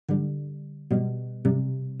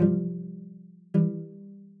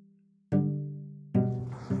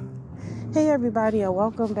Hey everybody, and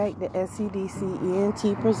welcome back to SCDC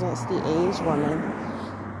ENT Presents The Aged Woman.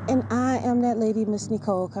 And I am that lady, Miss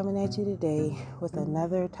Nicole, coming at you today with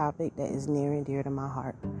another topic that is near and dear to my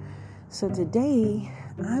heart. So today,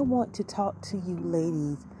 I want to talk to you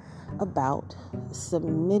ladies about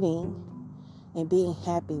submitting and being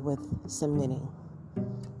happy with submitting.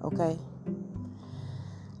 Okay?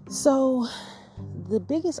 So, the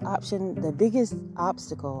biggest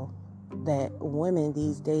obstacle that women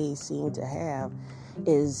these days seem to have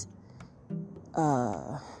is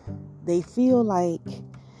they feel like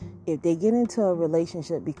if they get into a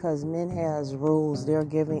relationship because men has rules, they're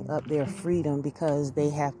giving up their freedom because they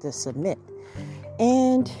have to submit.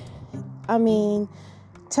 And I mean,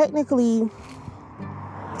 technically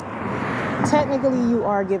you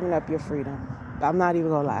are giving up your freedom. I'm not even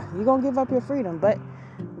gonna lie, you're gonna give up your freedom, but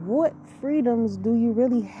what freedoms do you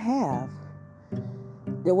really have?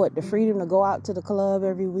 The freedom to go out to the club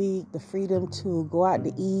every week, the freedom to go out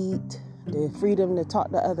to eat, the freedom to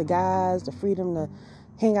talk to other guys, the freedom to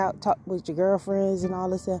hang out, talk with your girlfriends and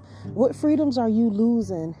all this stuff. What freedoms are you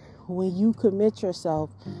losing when you commit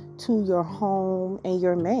yourself to your home and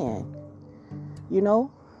your man? You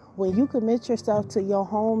know, when you commit yourself to your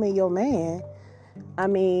home and your man, I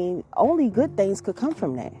mean, only good things could come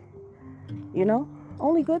from that. You know,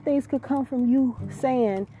 only good things could come from you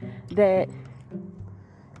saying that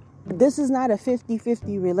this is not a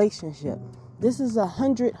 50-50 relationship. This is a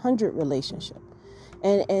 100-100 relationship.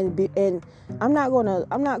 And I'm not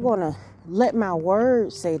gonna let my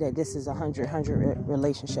words say that this is a 100-100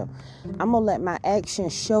 relationship. I'm gonna let my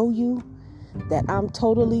actions show you that I'm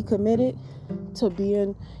totally committed to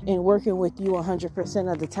being and working with you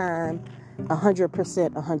 100% of the time,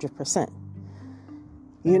 100%.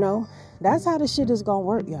 You know, that's how the shit is gonna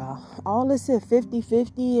work, y'all. All this is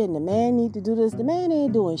 50-50 and the man need to do this. The man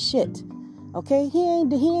ain't doing shit. Okay? He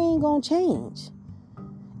ain't gonna change.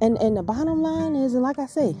 And the bottom line is, and like I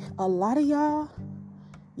say, a lot of y'all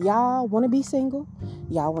want to be single.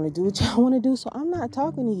 Y'all want to do what y'all want to do. So I'm not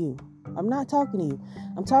talking to you. I'm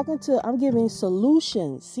giving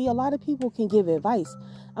solutions. See, a lot of people can give advice.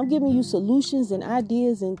 I'm giving you solutions and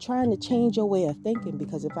ideas and trying to change your way of thinking,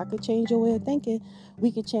 because if I could change your way of thinking, we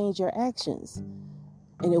could change your actions.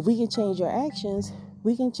 And if we can change your actions,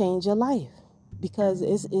 we can change your life, because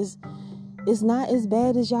it's not as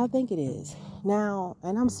bad as y'all think it is. Now,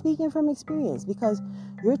 and I'm speaking from experience, because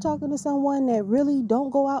you're talking to someone that really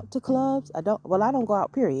don't go out to clubs. I don't go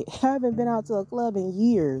out, period. I haven't been out to a club in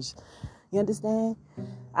years. You understand?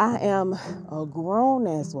 I am a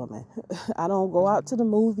grown-ass woman. I don't go out to the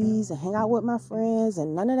movies and hang out with my friends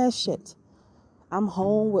and none of that shit. I'm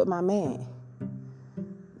home with my man.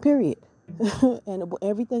 Period. And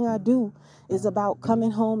everything I do is about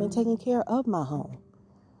coming home and taking care of my home.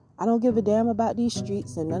 I don't give a damn about these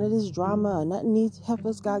streets and none of this drama or nothing these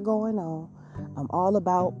heifers got going on. I'm all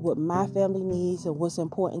about what my family needs and what's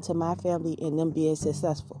important to my family and them being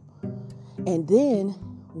successful. And then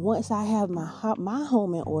once I have my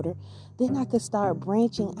home in order, then I could start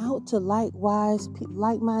branching out to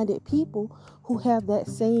like-minded people who have that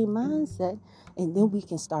same mindset, and then we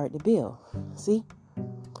can start to build. See?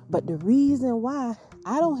 But the reason why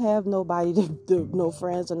I don't have nobody no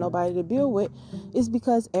friends or nobody to build with is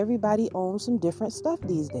because everybody owns some different stuff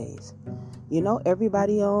these days. You know,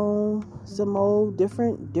 everybody owns some old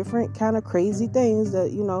different kind of crazy things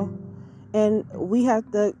that, you know, and we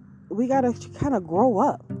got to kind of grow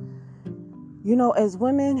up. You know, as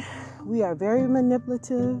women, we are very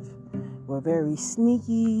manipulative. We're very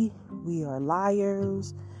sneaky. We are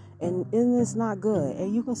liars. And it's not good.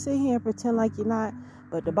 And you can sit here and pretend like you're not.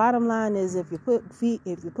 But the bottom line is, if you're putting fake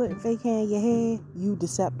hair in your hair, you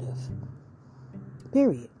deceptive.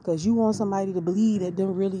 Period. Because you want somebody to believe that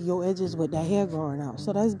them really your edges with that hair growing out.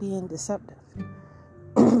 So that's being deceptive.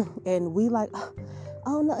 And we like,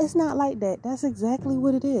 oh no, it's not like that. That's exactly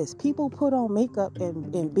what it is. People put on makeup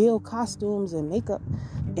and build costumes and makeup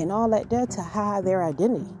and all that there to hide their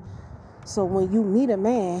identity. So when you meet a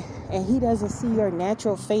man and he doesn't see your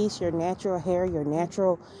natural face, your natural hair, your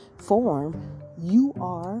natural form,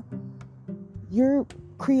 you're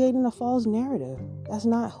creating a false narrative. That's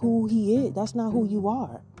not who he is. That's not who you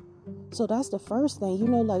are. So that's the first thing. You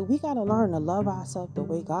know, like, we got to learn to love ourselves the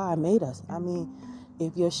way God made us. I mean,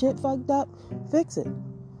 if your shit fucked up, fix it.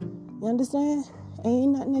 You understand?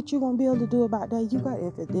 Ain't nothing that you're going to be able to do about that.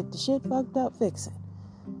 If the shit fucked up, fix it.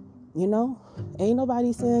 You know? Ain't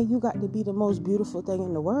nobody saying you got to be the most beautiful thing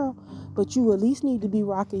in the world, but you at least need to be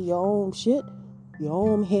rocking your own shit. Your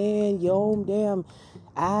own hair, your own damn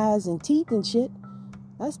eyes and teeth and shit.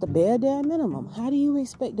 That's the bare damn minimum. How do you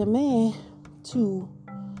expect a man to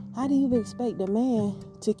How do you expect a man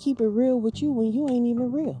to keep it real with you when you ain't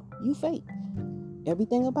even real? You fake.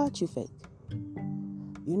 Everything about you fake.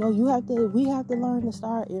 We have to learn to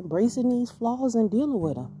start embracing these flaws and dealing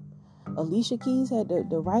with them. Alicia Keys had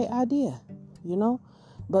the right idea,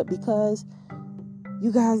 but because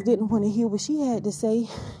you guys didn't want to hear what she had to say,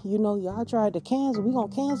 y'all tried to cancel. We're going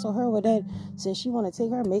to cancel her with that since she want to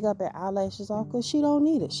take her makeup and eyelashes off because she don't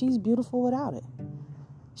need it. She's beautiful without it.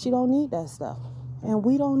 She don't need that stuff. And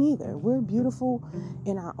we don't either. We're beautiful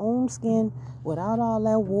in our own skin without all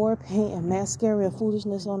that war paint and mascara and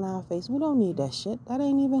foolishness on our face. We don't need that shit. That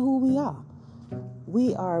ain't even who we are.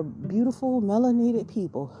 We are beautiful, melanated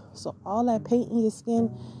people. So all that paint in your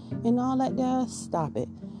skin and all that there, stop it.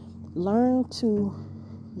 Learn to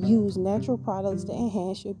use natural products to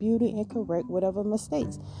enhance your beauty and correct whatever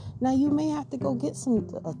mistakes. Now, you may have to go get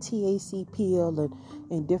a TAC peel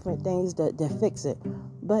and different things that fix it.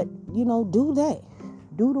 But, do that.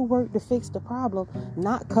 Do the work to fix the problem,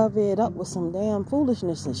 not cover it up with some damn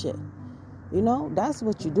foolishness and shit. That's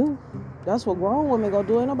what you do. That's what grown women gonna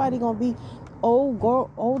do. Ain't nobody gonna be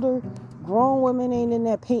older grown women ain't in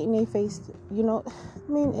there painting their face. I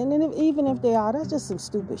mean, and then even if they are, that's just some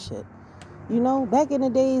stupid shit. Back in the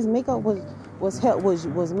days, makeup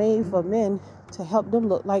was made for men to help them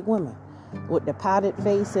look like women, with the powdered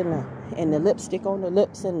face and the lipstick on the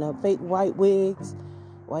lips and the fake white wigs,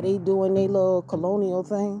 while they doing their little colonial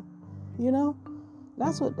thing.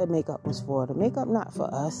 That's what the makeup was for. The makeup not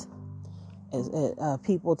for us as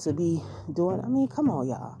people to be doing. I mean, come on,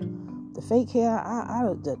 y'all. The fake hair,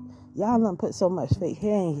 y'all done put so much fake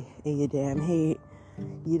hair in your damn head.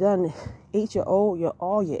 You done ate all your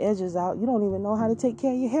edges out. You don't even know how to take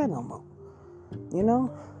care of your hair no more.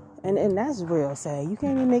 And that's real sad. You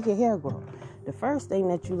can't even make your hair grow. The first thing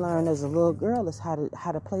that you learn as a little girl is how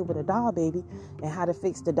to play with a doll baby and how to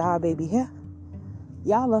fix the doll baby hair.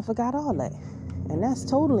 Y'all done forgot all that. And that's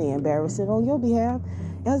totally embarrassing on your behalf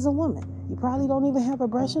as a woman. You probably don't even have a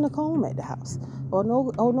brush and a comb at the house, or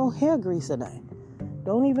no hair grease or nothing.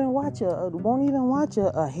 Won't even watch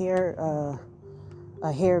a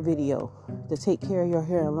hair video to take care of your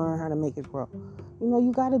hair and learn how to make it grow.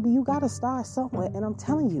 You gotta start somewhere. And I'm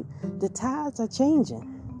telling you, the tides are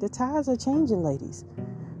changing. The tides are changing, ladies.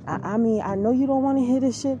 I mean, I know you don't want to hear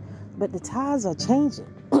this shit, but the tides are changing.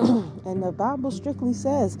 And the Bible strictly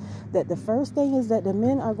says that the first thing is that the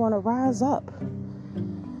men are going to rise up.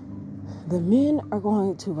 The men are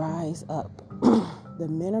going to rise up. The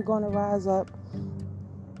men are going to rise up.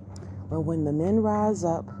 But when the men rise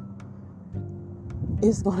up,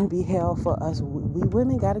 it's going to be hell for us. We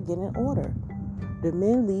women got to get in order. The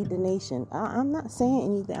men lead the nation. I'm not saying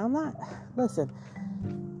anything. Listen,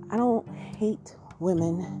 I don't hate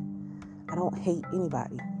women. I don't hate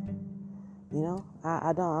anybody.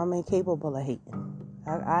 I don't. I'm incapable of hating.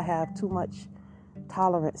 I have too much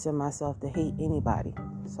tolerance in myself to hate anybody.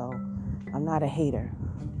 So I'm not a hater.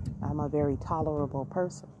 I'm a very tolerable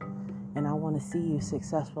person. And I want to see you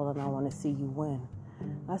successful and I want to see you win.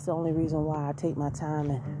 That's the only reason why I take my time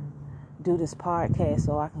and do this podcast,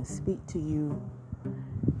 so I can speak to you.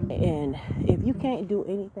 And if you can't do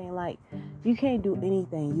anything,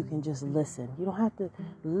 you can just listen. You don't have to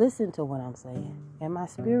listen to what I'm saying. And my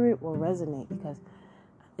spirit will resonate, because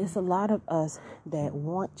it's a lot of us that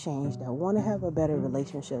want change, that want to have a better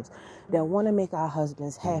relationships, that want to make our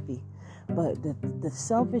husbands happy. But the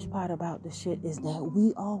selfish part about the shit is that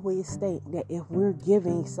we always think that if we're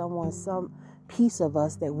giving someone some piece of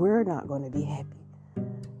us, that we're not going to be happy.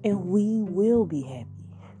 And we will be happy.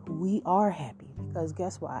 We are happy, because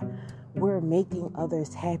guess what? We're making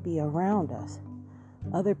others happy around us.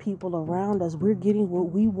 Other people around us, we're getting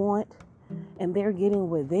what we want and they're getting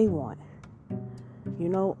what they want.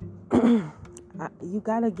 You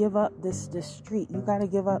got to give up this street. You got to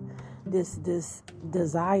give up this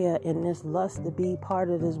desire and this lust to be part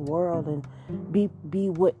of this world and be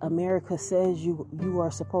what America says you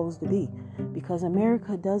are supposed to be, because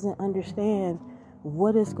America doesn't understand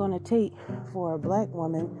what it's going to take for a black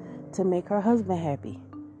woman to make her husband happy.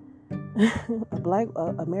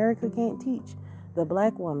 America can't teach the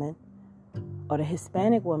black woman or the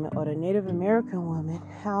Hispanic woman or the Native American woman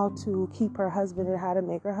how to keep her husband and how to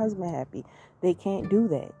make her husband happy. They can't do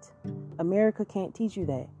that. America can't teach you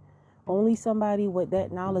that. Only somebody with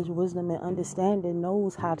that knowledge, wisdom, and understanding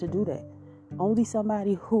knows how to do that. Only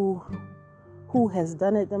somebody who has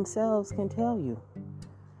done it themselves can tell you.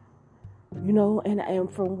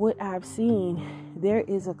 And from what I've seen, there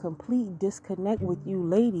is a complete disconnect with you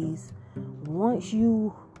ladies. When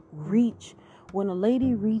a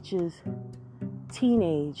lady reaches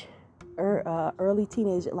teenage, early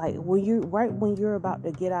teenage, like when you're about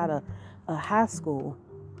to get out of high school,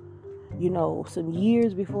 some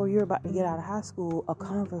years before you're about to get out of high school, a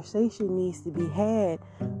conversation needs to be had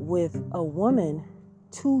with a woman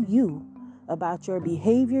to you about your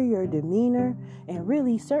behavior, your demeanor, and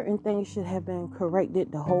really certain things should have been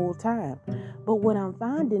corrected the whole time. But what I'm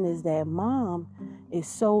finding is that mom is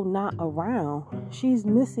so not around. She's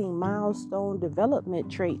missing milestone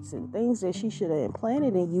development traits and things that she should have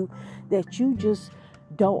implanted in you that you just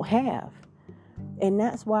don't have. And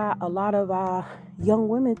that's why a lot of our young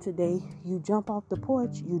women today, you jump off the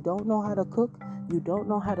porch, you don't know how to cook, you don't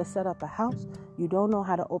know how to set up a house, you don't know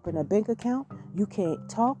how to open a bank account, you can't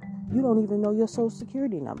talk, you don't even know your social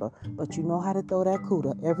security number, but you know how to throw that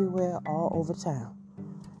cooter everywhere, all over town.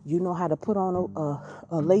 You know how to put on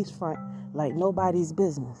a lace front like nobody's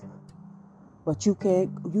business, but you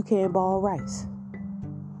can't ball rice.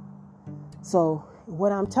 So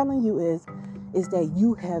what I'm telling you is that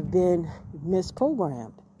you have been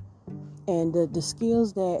misprogrammed, and the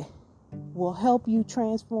skills that will help you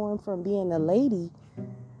transform from being a lady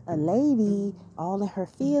all in her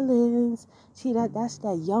feelings. See, that's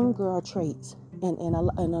that young girl traits, and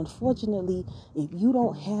unfortunately, if you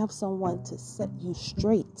don't have someone to set you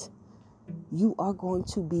straight, you are going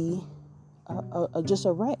to be just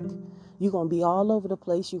a wreck. You're going to be all over the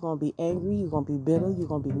place. You're going to be angry. You're going to be bitter. You're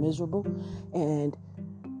going to be miserable, and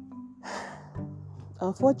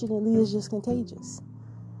unfortunately, it's just contagious,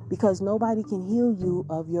 because nobody can heal you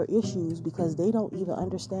of your issues because they don't even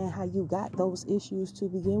understand how you got those issues to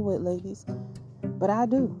begin with, ladies. But I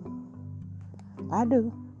do.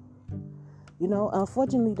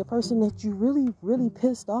 Unfortunately, the person that you really, really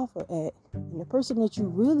pissed off at, and the person that you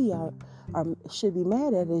really are should be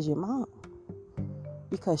mad at, is your mom,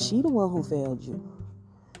 because she the one who failed you.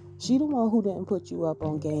 She the one who didn't put you up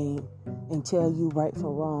on game and tell you right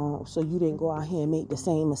from wrong, so you didn't go out here and make the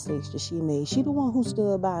same mistakes that she made. She the one who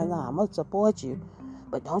stood by and I'm gonna support you,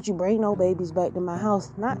 but don't you bring no babies back to my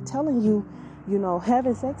house. Not telling you,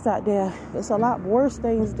 having sex out there, it's a lot worse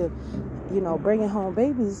things than, bringing home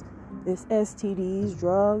babies. It's STDs,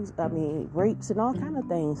 drugs, rapes, and all kind of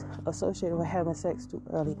things associated with having sex too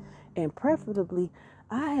early. And preferably,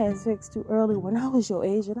 I had sex too early when I was your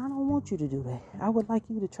age, and I don't want you to do that. I would like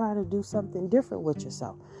you to try to do something different with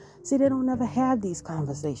yourself. See, they don't never have these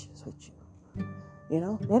conversations with you. They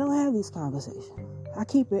don't have these conversations.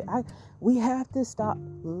 We have to stop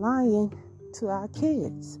lying to our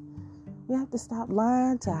kids. We have to stop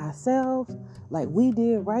lying to ourselves like we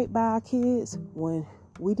did right by our kids when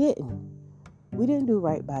we didn't. We didn't do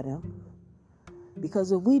right by them.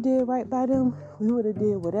 Because if we did right by them, we would have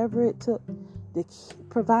did whatever it took to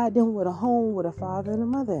provide them with a home with a father and a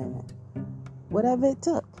mother in it. Whatever it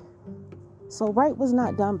took. So right was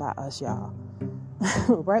not done by us, y'all.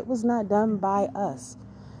 Right was not done by us.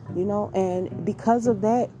 And because of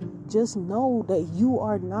that, just know that you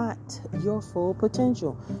are not your full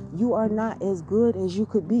potential. You are not as good as you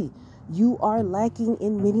could be. You are lacking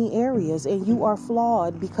in many areas, and you are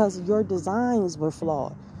flawed because your designs were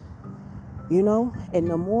flawed. And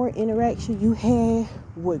the more interaction you had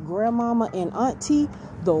with grandmama and auntie,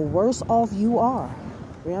 the worse off you are.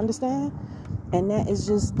 You understand? And that's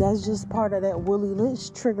just part of that Willie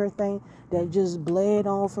Lynch trigger thing that just bled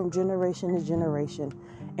on from generation to generation.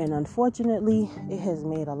 And unfortunately, it has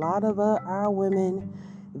made a lot of our women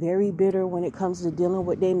very bitter when it comes to dealing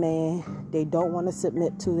with their man. They don't want to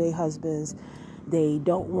submit to their husbands. They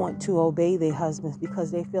don't want to obey their husbands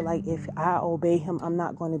because they feel like if I obey him, I'm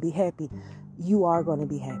not going to be happy. You are going to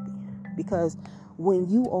be happy, because when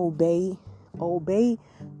you obey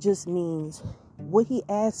just means what he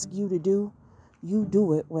asks you to do, you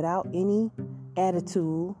do it without any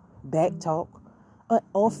attitude, back talk,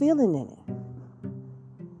 or feeling in it.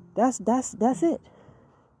 That's it.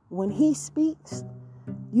 When he speaks,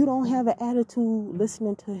 you don't have an attitude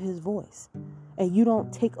listening to his voice, and you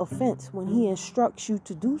don't take offense when he instructs you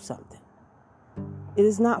to do something. It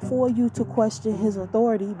is not for you to question his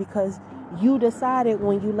authority, because you decided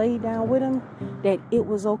when you laid down with him that it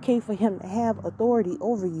was okay for him to have authority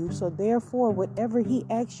over you. So therefore, whatever he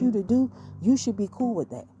asks you to do, you should be cool with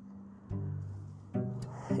that.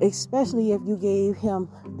 Especially if you gave him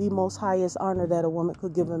the most highest honor that a woman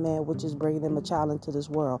could give a man, which is bringing him a child into this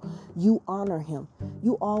world. You honor him.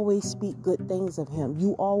 You always speak good things of him.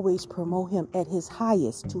 You always promote him at his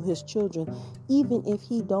highest to his children, even if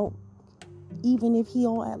he don't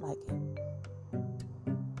act like it.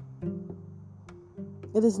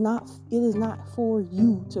 It is not for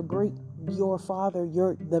you to break your father,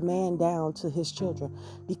 the man, down to his children,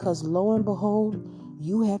 because lo and behold,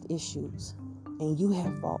 you have issues. and you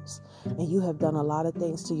have faults, and you have done a lot of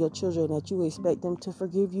things to your children that you expect them to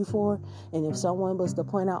forgive you for. And if someone was to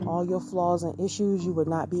point out all your flaws and issues, you would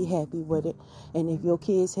not be happy with it. And if your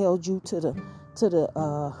kids held you to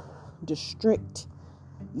the strict,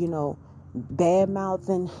 bad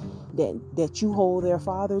mouthing that you hold their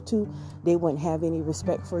father to, they wouldn't have any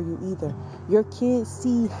respect for you either. Your kids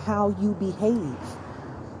see how you behave.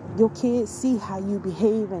 Your kids see how you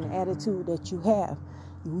behave and attitude that you have.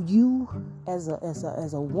 You as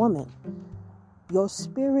a woman, your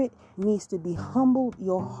spirit needs to be humbled.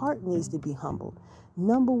 Your heart needs to be humbled.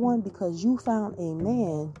 Number one, because you found a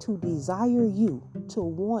man to desire you, to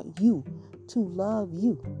want you, to love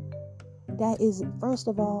you. That is, first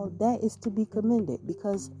of all, that is to be commended,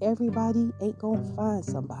 because everybody ain't gonna find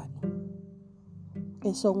somebody.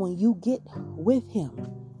 And so when you get with him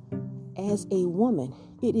as a woman,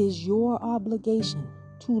 it is your obligation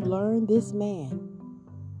to learn this man,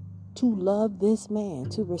 to love this man,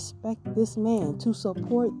 to respect this man, to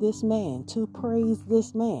support this man, to praise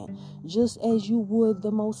this man, just as you would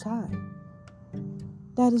the Most High.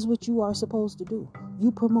 That is what you are supposed to do.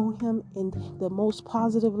 You promote him in the most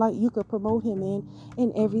positive light you could promote him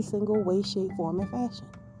in every single way, shape, form, and fashion.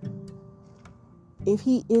 If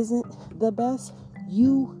he isn't the best,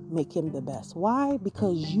 you make him the best. Why?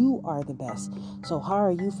 Because you are the best. So how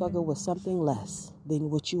are you fucking with something less than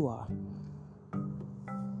what you are?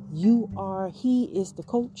 He is the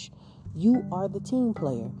coach. You are the team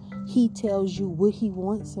player. He tells you what he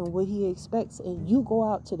wants and what he expects, and you go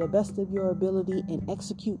out to the best of your ability and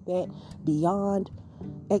execute that beyond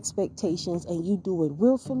expectations, and you do it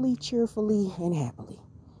willfully, cheerfully, and happily.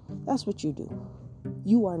 That's what you do.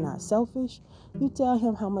 You are not selfish. You tell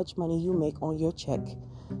him how much money you make on your check.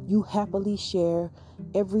 You happily share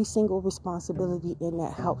every single responsibility in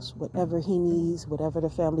that house, whatever he needs, whatever the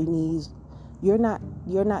family needs. You're not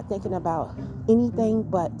thinking about anything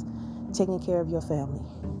but taking care of your family.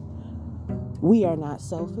 We are not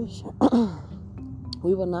selfish.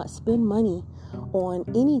 We will not spend money on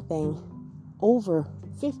anything over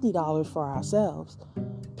 $50 for ourselves,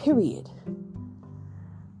 period.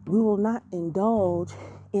 We will not indulge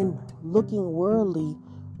in looking worldly,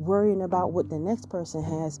 worrying about what the next person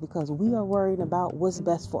has, because we are worrying about what's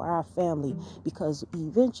best for our family, because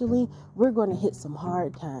eventually we're going to hit some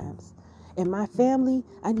hard times. In my family,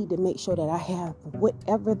 I need to make sure that I have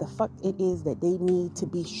whatever the fuck it is that they need to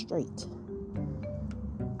be straight.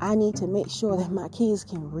 I need to make sure that my kids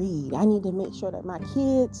can read. I need to make sure that my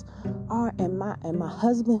kids are, and my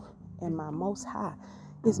husband and my Most High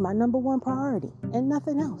is my number one priority, and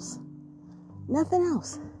nothing else. Nothing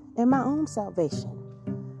else. And my own salvation.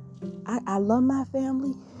 I love my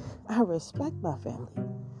family. I respect my family.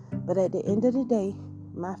 But at the end of the day,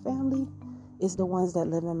 my family is the ones that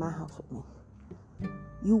live in my house with me.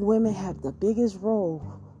 You women have the biggest role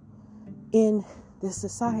in this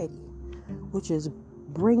society, which is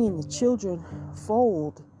bringing the children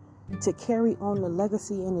fold to carry on the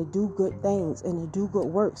legacy and to do good things and to do good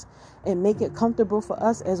works and make it comfortable for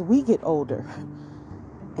us as we get older.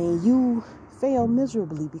 And you fail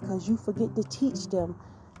miserably because you forget to teach them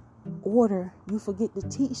order. You forget to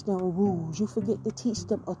teach them rules. You forget to teach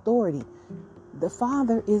them authority. The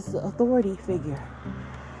father is the authority figure.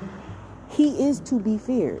 He is to be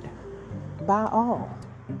feared by all.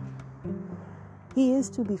 He is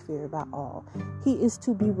to be feared by all. He is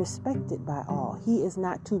to be respected by all. He is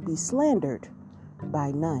not to be slandered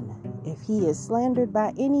by none. If he is slandered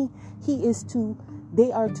by any,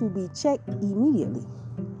 they are to be checked immediately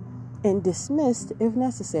and dismissed if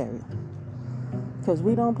necessary. Because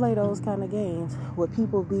we don't play those kind of games with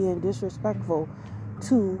people being disrespectful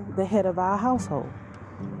to the head of our household,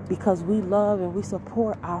 because we love and we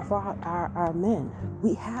support our men.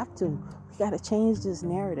 We have to. We got to change this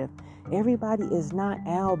narrative. Everybody is not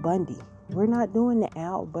Al Bundy. We're not doing the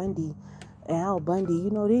Al Bundy.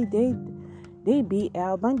 They beat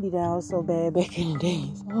Al Bundy down so bad back in the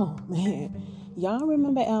days. Oh man, y'all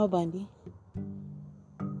remember Al Bundy?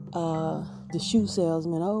 The shoe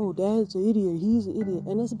salesman. Oh, dad's an idiot. He's an idiot.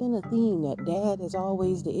 And it's been a theme that dad is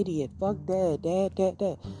always the idiot. Fuck dad.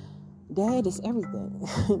 Dad is everything.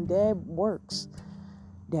 Dad works.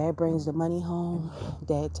 Dad brings the money home.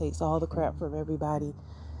 Dad takes all the crap from everybody.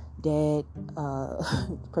 Dad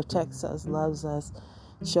protects us, loves us,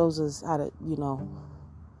 shows us how to,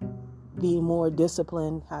 be more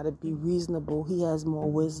disciplined, how to be reasonable. He has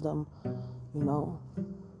more wisdom,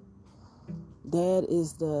 Dad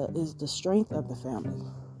is the strength of the family.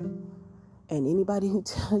 And anybody who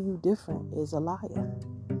tell you different is a liar.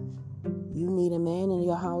 You need a man in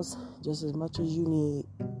your house just as much as you need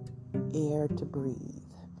air to breathe,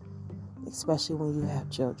 especially when you have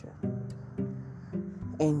children.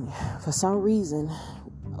 And for some reason,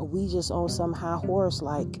 we just on some high horse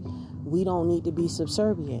like we don't need to be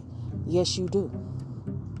subservient. Yes, you do.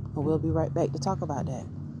 And we'll be right back to talk about that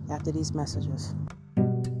after these messages.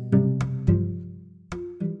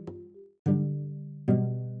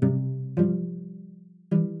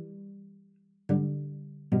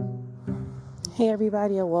 Hey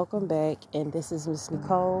everybody, and welcome back. And this is Miss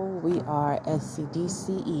Nicole. We are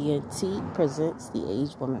SCDCENT presents the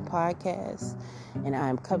Aged Woman Podcast, and I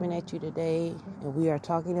am coming at you today, and we are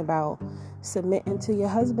talking about submitting to your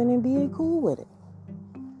husband and being cool with it.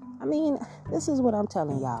 I mean, this is what I'm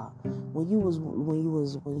telling y'all. When you was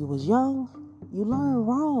young, you learned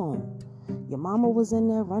wrong. Your mama was in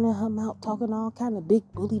there running her mouth, talking all kind of big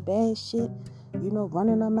bully bad shit.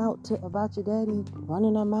 Running them out about your daddy,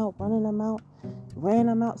 running them out. Ran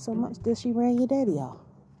them out so much that she ran your daddy off.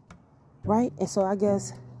 Right? And so I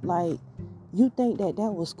guess, you think that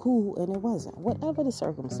was cool, and it wasn't. Whatever the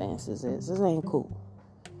circumstances is, it ain't cool.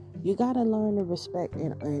 You got to learn to respect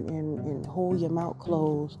and hold your mouth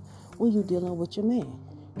closed when you're dealing with your man.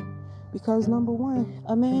 Because, number one,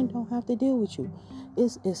 a man don't have to deal with you.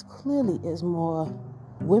 It's clearly more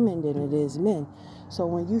women than it is men. So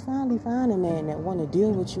when you finally find a man that want to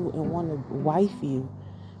deal with you and want to wife you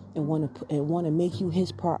and want to make you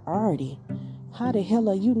his priority, how the hell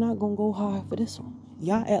are you not gonna go hard for this one?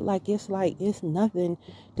 Y'all act like it's nothing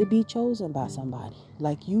to be chosen by somebody.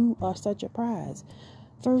 Like you are such a prize.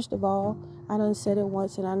 First of all, I done said it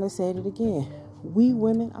once and I done said it again. We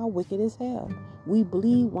women are wicked as hell. We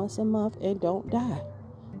bleed once a month and don't die.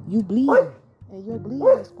 You bleed, and your bleeding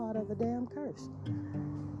is part of a damn curse.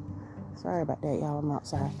 Sorry about that, y'all. I'm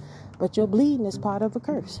outside. But your bleeding is part of a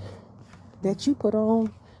curse that you put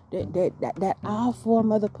on, that our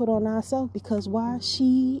foremother put on ourselves. Because why?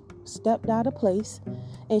 She stepped out of place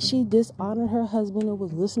and she dishonored her husband and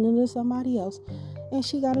was listening to somebody else, and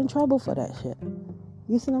she got in trouble for that shit.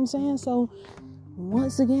 You see what I'm saying? So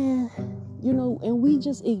once again, and we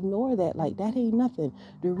just ignore that like that ain't nothing.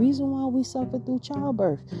 The reason why we suffer through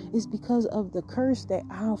childbirth is because of the curse that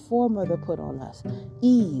our foremother put on us.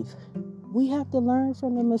 Eve. We have to learn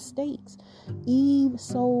from the mistakes. Eve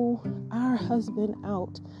sold our husband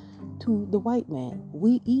out to the white man.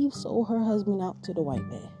 Eve sold her husband out to the white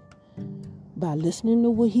man by listening to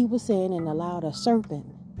what he was saying and allowed a serpent,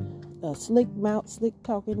 a slick mouth, slick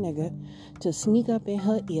talking nigga, to sneak up in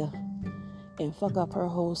her ear and fuck up her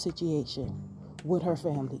whole situation with her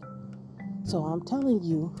family. So I'm telling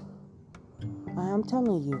you,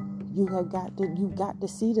 you got to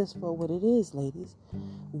see this for what it is, ladies.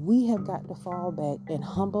 We have got to fall back and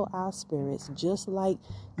humble our spirits, just like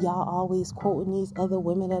y'all always quoting these other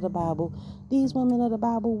women of the Bible. These women of the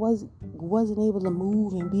Bible wasn't able to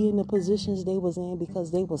move and be in the positions they was in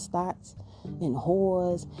because they was thoughts and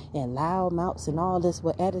whores and loud mouths and all this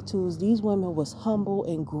with attitudes. These women was humble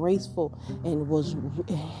and graceful and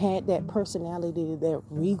had that personality, that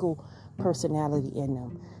regal personality in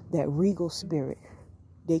them, that regal spirit.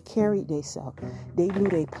 They carried themselves. They knew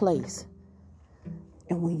their place.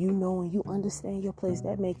 And when you know and you understand your place,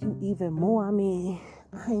 that make you even more. I mean,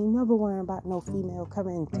 I ain't never worrying about no female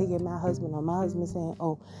coming and taking my husband, or my husband saying,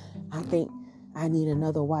 oh, I think I need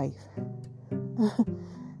another wife.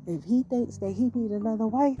 If he thinks that he need another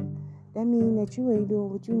wife, that means that you ain't doing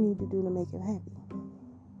what you need to do to make him happy.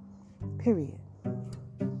 Period.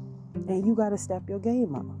 And you got to step your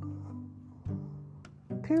game up.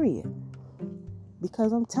 Period.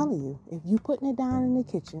 Because I'm telling you, if you putting it down in the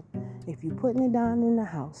kitchen, if you putting it down in the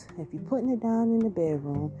house, if you putting it down in the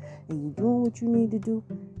bedroom, and you doing what you need to do,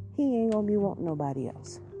 he ain't gonna be wanting nobody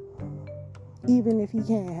else. Even if he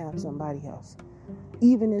can't have somebody else.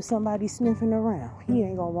 Even if somebody's sniffing around, he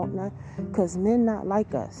ain't gonna want none. Because men not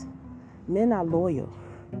like us. Men are loyal.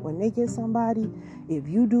 When they get somebody, if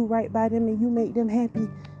you do right by them and you make them happy,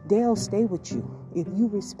 they'll stay with you. If you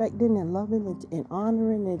respecting and loving and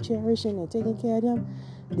honoring and cherishing and taking care of them,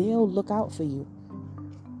 they'll look out for you.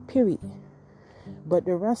 Period. But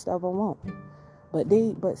the rest of them won't.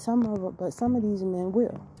 But some of these men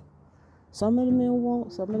will. Some of the men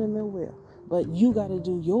won't. Some of the men will. But you got to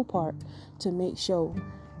do your part to make sure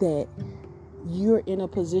that you're in a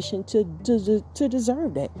position to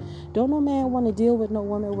deserve that. Don't no man want to deal with no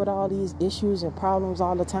woman with all these issues and problems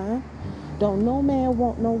all the time. Don't no man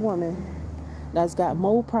want no woman that's got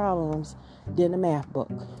more problems than a math book.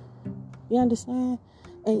 You understand?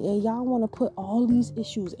 And y'all want to put all these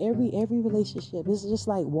issues, every relationship. It's just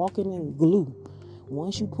like walking in glue.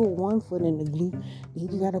 Once you put one foot in the glue, then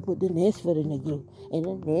you got to put the next foot in the glue. And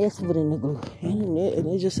the next foot in the glue. And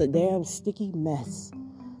it's just a damn sticky mess.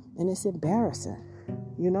 And it's embarrassing.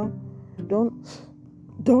 Don't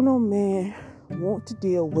no man want to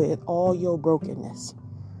deal with all your brokenness.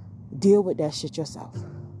 Deal with that shit yourself.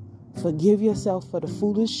 Forgive yourself for the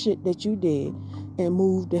foolish shit that you did and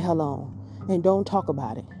move the hell on. And don't talk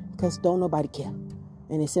about it, because don't nobody care.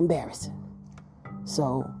 And it's embarrassing.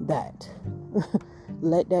 So that,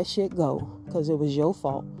 let that shit go, because it was your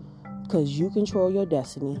fault. Because you control your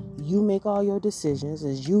destiny. You make all your decisions.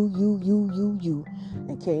 It's you.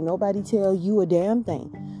 And can't nobody tell you a damn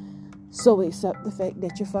thing. So accept the fact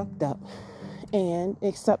that you fucked up. And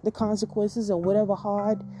accept the consequences and whatever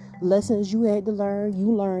hard lessons you had to learn.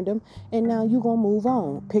 You learned them. And now you're going to move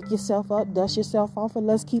on. Pick yourself up. Dust yourself off. And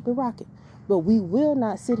let's keep it rocking. But we will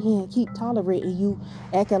not sit here and keep tolerating you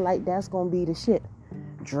acting like that's going to be the shit.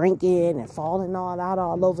 Drinking and falling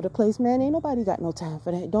all over the place. Man, ain't nobody got no time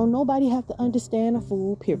for that. Don't nobody have to understand a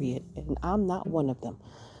fool, period. And I'm not one of them.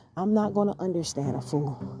 I'm not going to understand a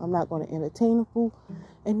fool. I'm not going to entertain a fool.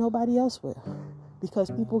 And nobody else will.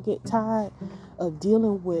 Because people get tired of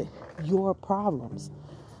dealing with your problems.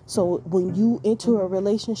 So when you enter a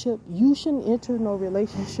relationship, you shouldn't enter no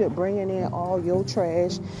relationship bringing in all your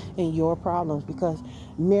trash and your problems, because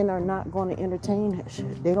men are not going to entertain that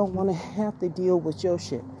shit. They don't want to have to deal with your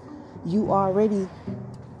shit. They already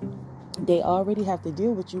have to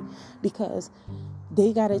deal with you, because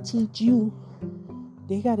they got to teach you.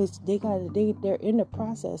 They're in the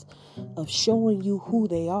process of showing you who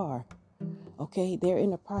they are. Okay, they're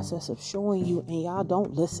in the process of showing you, and y'all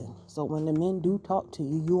don't listen. So when the men do talk to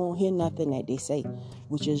you, you won't hear nothing that they say,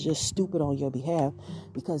 which is just stupid on your behalf.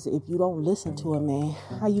 Because if you don't listen to a man,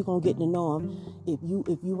 how you gonna get to know him? If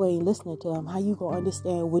you ain't listening to him, how you gonna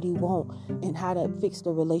understand what he want and how to fix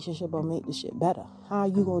the relationship or make the shit better? How are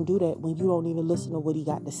you gonna do that when you don't even listen to what he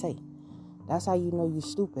got to say? That's how you know you're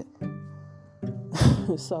stupid.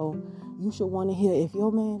 So you should want to hear, if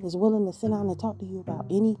your man is willing to sit down and talk to you about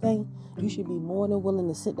anything, you should be more than willing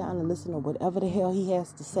to sit down and listen to whatever the hell he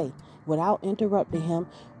has to say without interrupting him,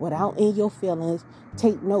 without in your feelings.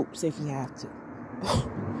 Take notes if you have to.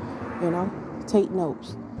 Take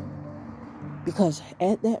notes. Because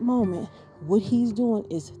at that moment, what he's doing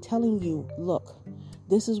is telling you, look,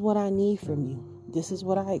 this is what I need from you. This is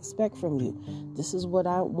what I expect from you. This is what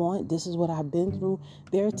I want. This is what I've been through.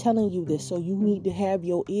 They're telling you this, so you need to have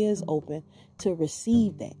your ears open to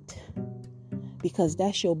receive that. Because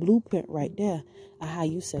that's your blueprint right there of how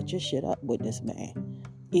you set your shit up with this man,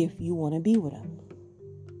 if you want to be with him.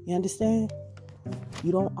 You understand?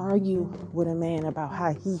 You don't argue with a man about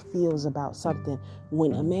how he feels about something.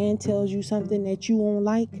 When a man tells you something that you don't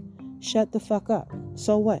like, shut the fuck up.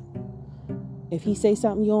 So what? If he say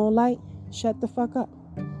something you don't like, shut the fuck up.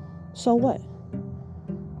 So what?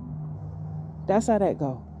 That's how that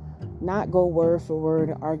go. Not go word for word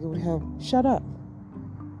and argue with him. Shut up.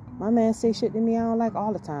 My man say shit to me I don't like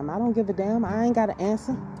all the time. I don't give a damn. I ain't got an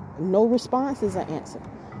answer. No response is an answer.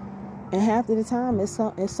 And half of the time it's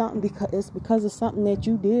something because of something that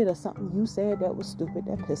you did or something you said that was stupid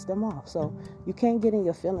that pissed them off. So you can't get in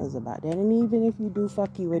your feelings about that. And even if you do,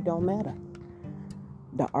 fuck you, it don't matter.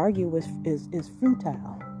 The argue is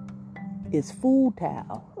futile. It's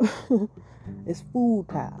futile. It's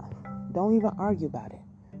futile. Don't even argue about it.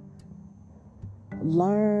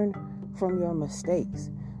 Learn from your mistakes.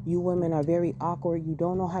 You women are very awkward. You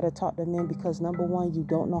don't know how to talk to men because, number one, you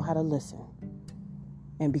don't know how to listen.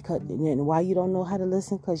 And why you don't know how to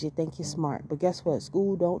listen? Because you think you're smart. But guess what?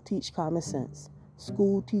 School don't teach common sense.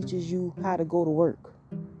 School teaches you how to go to work.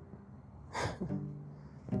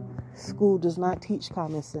 School does not teach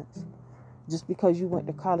common sense. Just because you went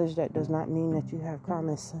to college, that does not mean that you have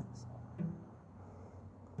common sense.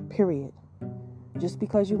 Period. Just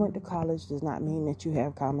because you went to college does not mean that you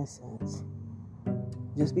have common sense.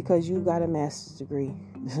 Just because you got a master's degree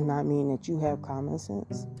does not mean that you have common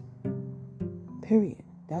sense. Period.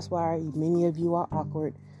 That's why many of you are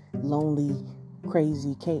awkward, lonely,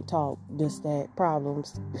 crazy, can't talk, this, that,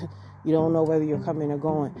 problems. You don't know whether you're coming or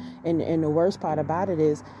going. And the worst part about it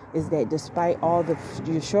is that despite all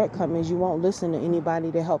your shortcomings, you won't listen to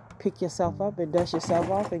anybody to help pick yourself up and dust yourself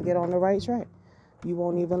off and get on the right track. You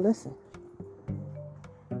won't even listen.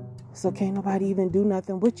 So can't nobody even do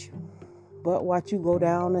nothing with you but watch you go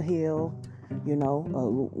down the hill,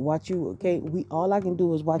 watch you. Okay, all I can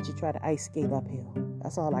do is watch you try to ice skate uphill.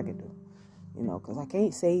 That's all I can do, because I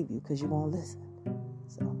can't save you because you won't listen.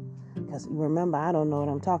 So, because remember, I don't know what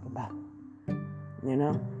I'm talking about,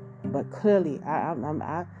 But clearly,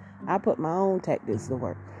 I put my own tactics to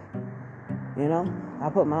work. I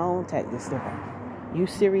put my own tactics to work. You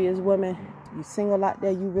serious women, you single out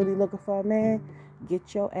there, you really looking for a man?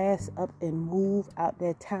 Get your ass up and move out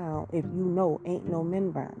that town if you know ain't no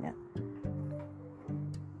men around there.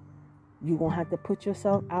 You gonna have to put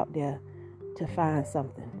yourself out there to find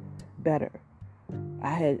something better.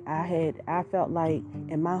 I felt like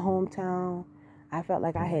in my hometown, I felt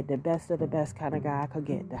like I had the best of the best kind of guy I could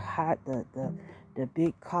get. The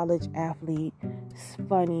big college athlete,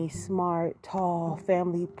 funny, smart, tall,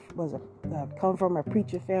 family come from a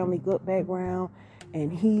preacher family, good background,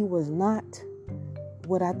 and he was not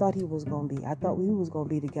what I thought he was going to be. I thought we was going to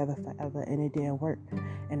be together forever, and it didn't work.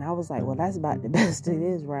 And I was like, well, that's about the best it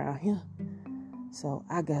is around here. So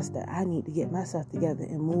I guess that I need to get myself together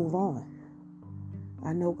and move on.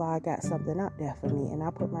 I know God got something out there for me, and I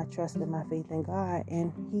put my trust and my faith in God,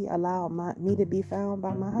 and he allowed me to be found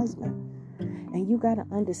by my husband. And you got to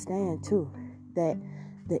understand too that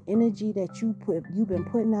the energy that you've been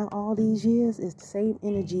putting out all these years is the same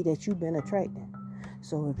energy that you've been attracting.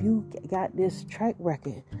 So if you got this track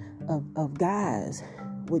record of guys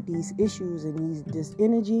with these issues and this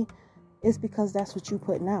energy, it's because that's what you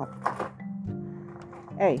putting out.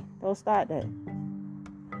 Hey, don't start that.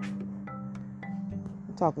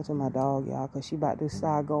 I'm talking to my dog, y'all, because she about to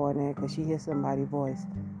start going in because she hears somebody's voice.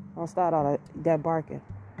 Don't start all that barking.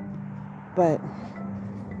 But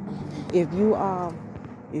if you've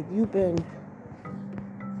been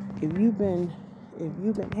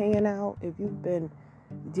hanging out, if you've been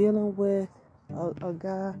dealing with a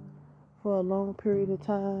guy for a long period of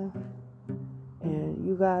time, and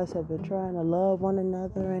you guys have been trying to love one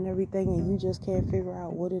another and everything, and you just can't figure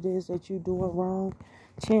out what it is that you're doing wrong,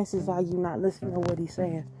 chances are you're not listening to what he's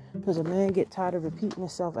saying. Because a man get tired of repeating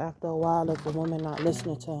himself after a while if the woman not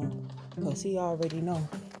listening to him. Because he already know.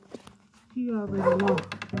 He already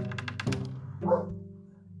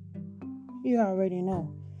know.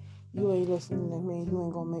 You ain't listening to me. You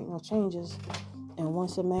ain't gonna make no changes. And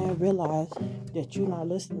once a man realize that you're not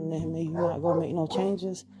listening to him and you're not gonna make no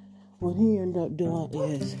changes, what he end up doing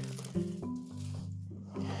is,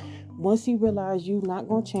 once he realize you not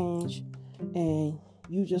gonna change and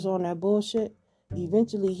you just on that bullshit,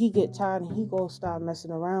 eventually he get tired and he gonna start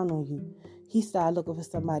messing around on you. He start looking for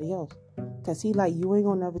somebody else. Because he like, you ain't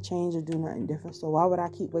gonna never change or do nothing different. So why would I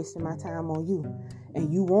keep wasting my time on you?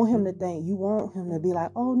 And you want him to be like,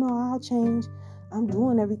 oh no, I'll change. I'm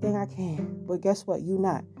doing everything I can. But guess what? You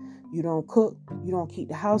not. You don't cook. You don't keep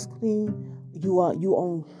the house clean. You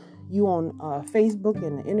on Facebook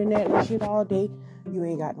and the internet and shit all day. You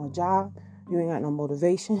ain't got no job. You ain't got no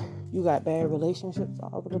motivation. You got bad relationships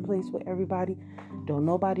all over the place with everybody. Don't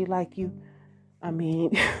nobody like you. I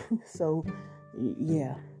mean, so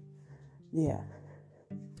yeah.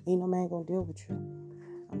 Ain't no man gonna deal with you.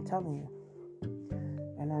 I'm telling you.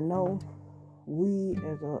 And I know we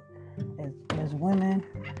as women,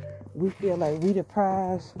 we feel like we the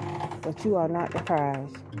prize, but you are not the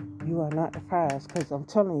prize. You are not the prize. Because I'm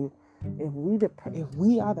telling you, if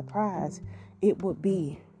we are the prize, it would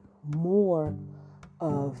be more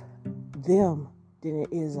of them than it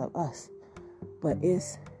is of us. But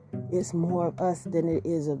it's more of us than it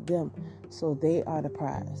is of them. So they are the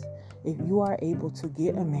prize. If you are able to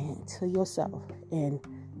get a man to yourself and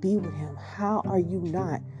be with him, how are you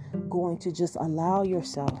not going to just allow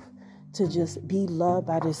yourself to just be loved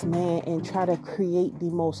by this man and try to create the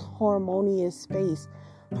most harmonious space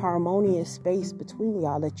between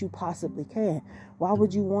y'all that you possibly can? Why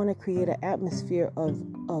would you want to create an atmosphere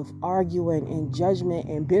of arguing and judgment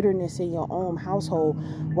and bitterness in your own household?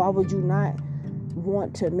 Why would you not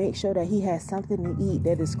want to make sure that he has something to eat,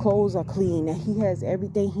 that his clothes are clean, that he has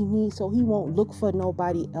everything he needs, so he won't look for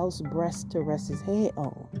nobody else's breast to rest his head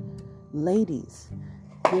on? Ladies,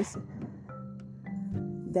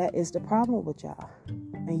 that is the problem with y'all.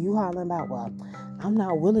 And you hollering about, well, I'm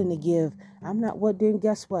not willing to give. I'm not. Well, then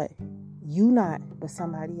guess what? You not, but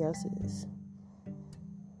somebody else is.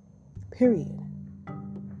 Period.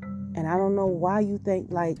 And I don't know why you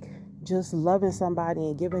think like just loving somebody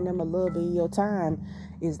and giving them a little bit of your time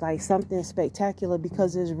is like something spectacular,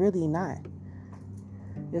 because it's really not.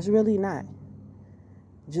 It's really not.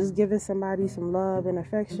 Just giving somebody some love and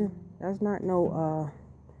affection, that's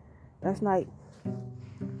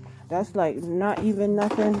like not even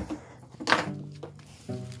nothing.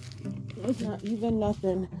 It's not even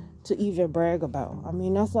nothing to even brag about. I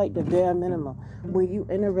mean, that's like the bare minimum. When you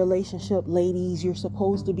in a relationship, ladies, you're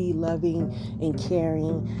supposed to be loving and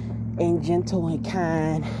caring and gentle and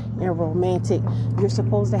kind and romantic. You're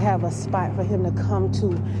supposed to have a spot for him to come to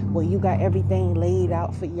where you got everything laid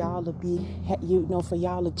out for y'all to be, for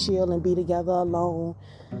y'all to chill and be together alone.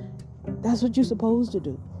 That's what you're supposed to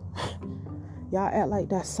do. Y'all act like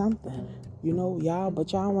that's something,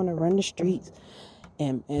 but y'all want to run the streets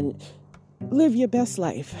and live your best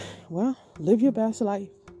life. Well, live your best life.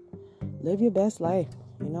 Live your best life.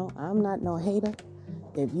 I'm not no hater.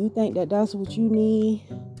 If you think that that's what you need,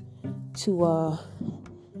 to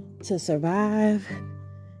survive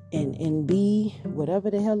and be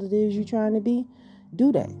whatever the hell it is you're trying to be,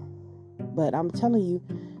 do that. But I'm telling you,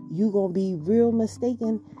 you're going to be real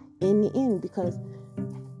mistaken in the end, because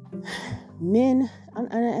men,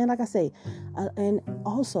 and like I say, and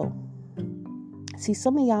also, see,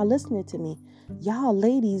 some of y'all listening to me, y'all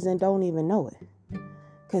ladies and don't even know it.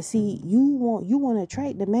 Cause see, you want to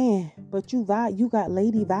attract the man, but you got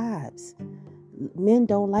lady vibes. Men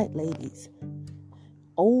don't like ladies.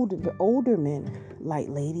 Older men like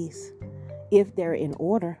ladies if they're in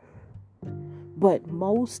order. But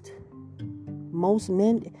most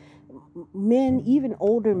men, even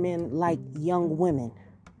older men, like young women.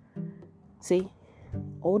 See,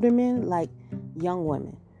 older men like young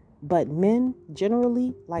women, but men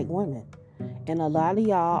generally like women. And a lot of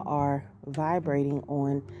y'all are vibrating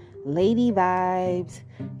on lady vibes.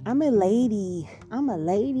 I'm a lady,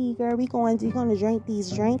 girl. We're going to drink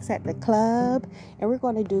these drinks at the club, and we're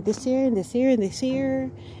going to do this here and this here and this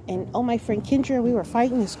here. And oh, my friend Kendra, we were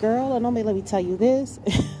fighting this girl, and let me tell you this.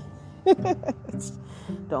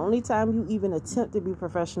 The only time you even attempt to be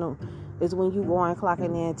professional is when you go on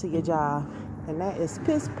clocking in to your job, and that is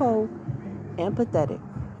piss poor and pathetic.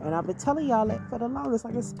 And I've been telling y'all that for the longest,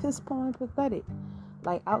 like, it's piss poor and pathetic.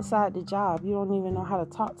 Like, outside the job, you don't even know how to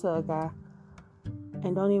talk to a guy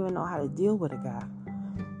and don't even know how to deal with a guy.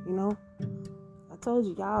 You know? I told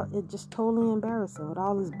you, y'all, it's just totally embarrassing with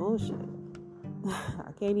all this bullshit.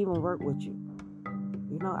 I can't even work with you.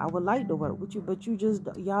 You know, I would like to work with you, but you just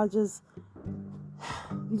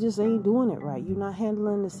ain't doing it right. You're not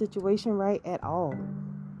handling the situation right at all.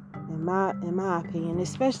 In my opinion,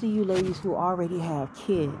 especially you ladies who already have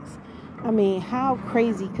kids. I mean, how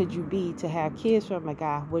crazy could you be to have kids from a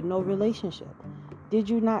guy with no relationship? Did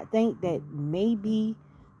you not think that maybe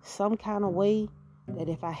some kind of way that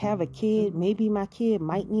if I have a kid, maybe my kid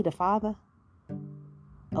might need a father?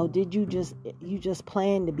 Or did you just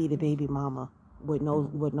plan to be the baby mama with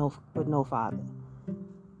no father?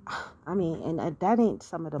 I mean, and that ain't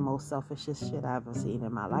some of the most selfishest shit I've ever seen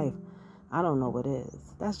in my life. I don't know what it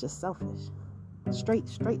is. That's just selfish. Straight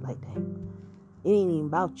like that. It ain't even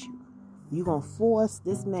about you. You gonna force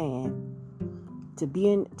this man to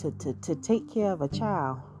to take care of a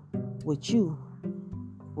child with you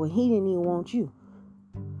when he didn't even want you.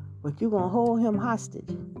 But you gonna hold him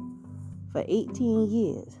hostage for 18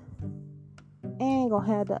 years and gonna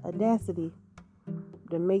have the audacity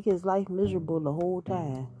to make his life miserable the whole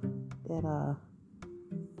time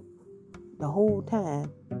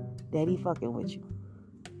that he fucking with you.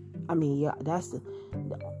 I mean, yeah, that's the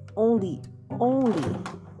only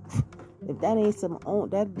if that ain't some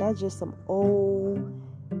old, that's just some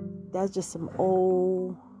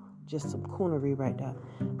coonery right there.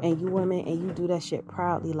 And you women, and you do that shit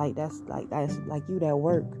proudly, like that's like you that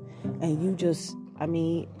work, and you just, I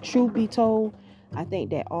mean, truth be told, I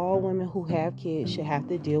think that all women who have kids should have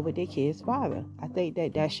to deal with their kid's father. I think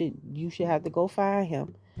you should have to go find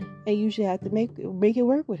him, and you should have to make it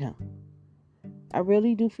work with him. I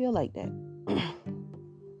really do feel like that.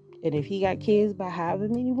 And if he got kids by however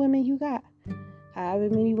many women you got,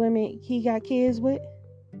 however many women he got kids with,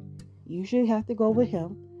 you should have to go with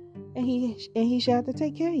him, and he should have to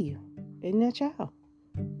take care of you and that child,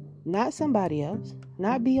 not somebody else,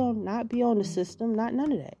 not be on the system, not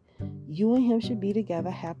none of that. You and him should be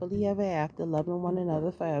together happily ever after, loving one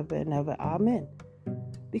another forever and ever. Amen.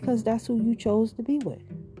 Because that's who you chose to be with.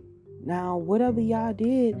 Now, whatever you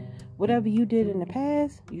did in the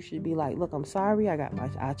past, you should be like, look, I'm sorry, I got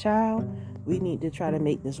our child. We need to try to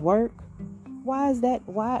make this work. Why is that?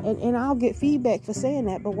 Why? And I'll get feedback for saying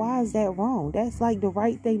that, but why is that wrong? That's like the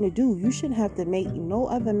right thing to do. You shouldn't have to make no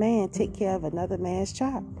other man take care of another man's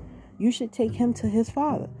child. You should take him to his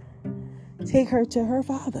father. Take her to her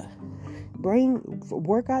father.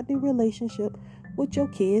 Work out the relationship with your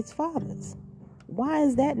kids' fathers. Why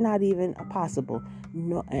is that not even possible?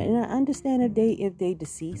 No, and I understand if they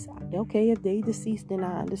deceased. Okay, if they deceased, then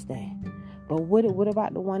I understand. But what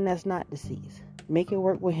about the one that's not deceased? Make it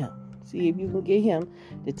work with him. See if you can get him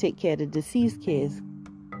to take care of the deceased kids,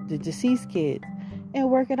 and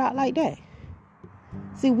work it out like that.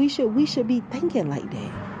 See, we should be thinking like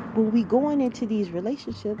that when we going into these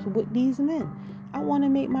relationships with these men. I want to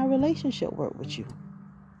make my relationship work with you.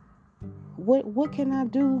 What can I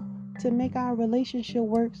do to make our relationship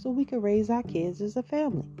work so we can raise our kids as a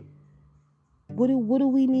family? What do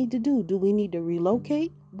we need to do? Do we need to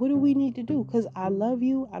relocate? What do we need to do? Because I love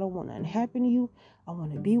you. I don't want nothing to happen to you. I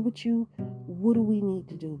want to be with you. What do we need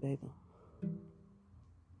to do, baby?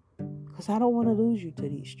 Because I don't want to lose you to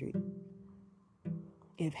these streets.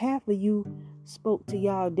 If half of you spoke to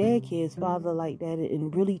y'all dead kid's father like that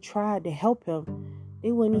and really tried to help him,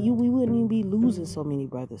 we wouldn't even be losing so many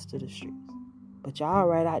brothers to the streets. But y'all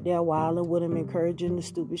right out there wilding with them, encouraging the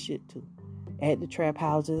stupid shit too. At the trap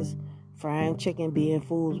houses, frying chicken, being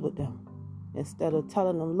fools with them. Instead of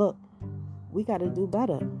telling them, look, we got to do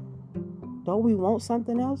better. Don't we want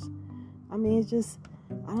something else? I mean, it's just,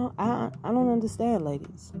 I don't understand,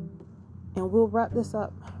 ladies. And we'll wrap this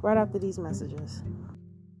up right after these messages.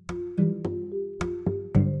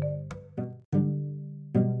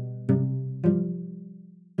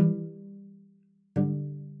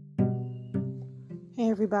 Hey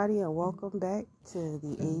everybody, and welcome back to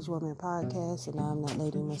the Age Woman Podcast. And I'm that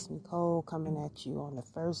lady, Miss Nicole, coming at you on the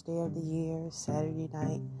first day of the year, Saturday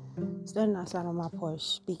night, standing outside on my porch,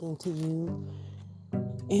 speaking to you.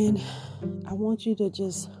 And I want you to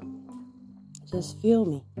just feel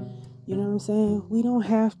me. You know what I'm saying? We don't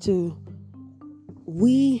have to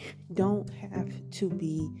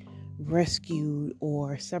be rescued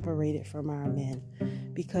or separated from our men,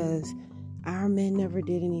 because our men never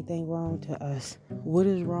did anything wrong to us. What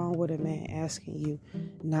is wrong with a man asking you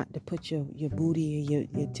not to put your booty and your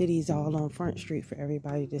titties all on Front Street for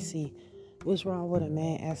everybody to see? What's wrong with a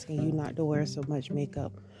man asking you not to wear so much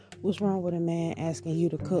makeup? What's wrong with a man asking you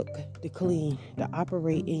to cook, to clean, to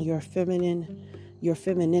operate in your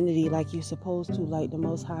femininity like you're supposed to, like the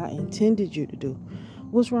Most High intended you to do?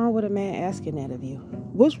 What's wrong with a man asking that of you?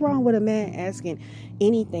 What's wrong with a man asking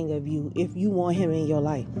anything of you if you want him in your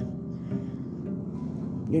life?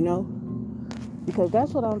 You know? Because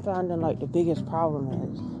that's what I'm finding like the biggest problem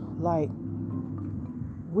is. Like,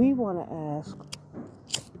 we want to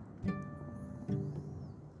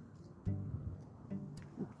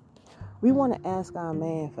ask our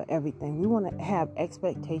man for everything. We want to have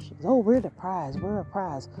expectations. Oh, we're the prize. We're a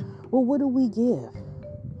prize. Well, what do we give?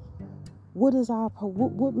 What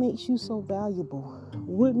makes you so valuable?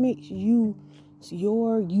 What makes you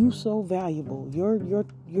so valuable? You're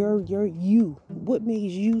you. What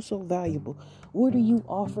makes you so valuable? What are you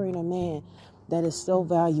offering a man that is so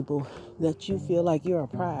valuable that you feel like you're a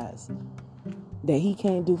prize that he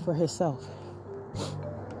can't do for himself?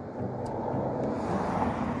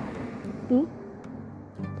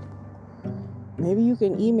 Maybe you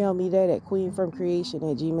can email me that at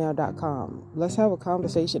queenfromcreation@gmail.com. Let's have a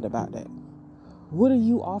conversation about that. What are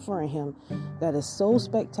you offering him that is so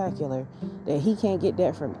spectacular that he can't get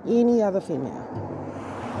that from any other female?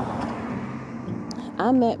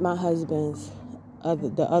 I met my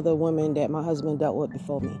the other woman that my husband dealt with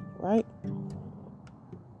before me, right?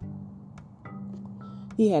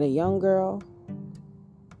 He had a young girl,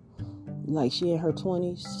 like she in her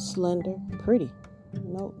 20s, slender, pretty,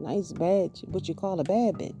 nice, bad, what you call a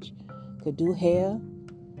bad bitch. Could do hair.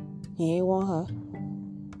 He ain't want her.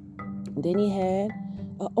 Then he had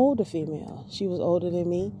an older female. She was older than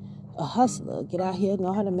me. A hustler. Get out here,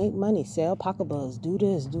 know how to make money. Sell pocketbooks. Do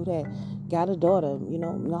this, do that. Got a daughter,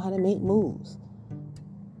 know how to make moves.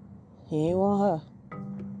 He ain't want her.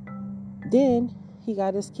 Then he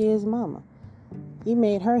got his kid's mama. He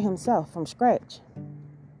made her himself from scratch.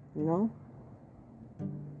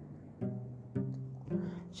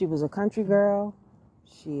 She was a country girl.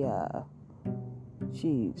 She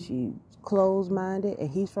closed-minded, and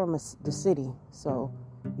he's from the city. So,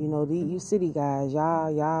 you city guys,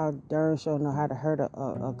 y'all darn sure know how to hurt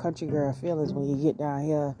a country girl feelings when you get down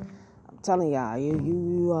here. I'm telling y'all,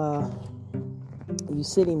 you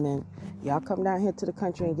city men, y'all come down here to the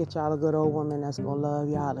country and get y'all a good old woman that's gonna love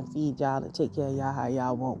y'all and feed y'all and take care of y'all how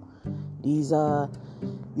y'all want. These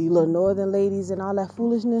little northern ladies and all that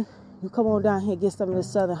foolishness, you come on down here and get some of the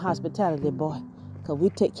southern hospitality, boy. Because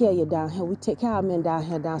we take care of you down here. We take care of men down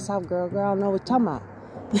here, down south, girl. Girl, I don't know what you're talking about.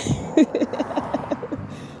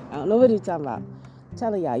 I don't know what you're talking about. I'm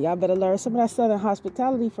telling y'all better learn some of that southern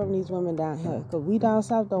hospitality from these women down here. Because we down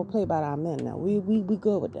south don't play about our men now. We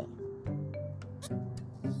good with that.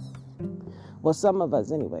 Well, some of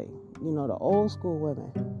us anyway. The old school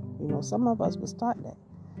women. Some of us would start that.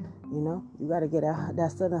 You got to get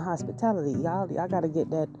that southern hospitality. Y'all got to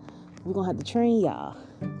get that. We're going to have to train y'all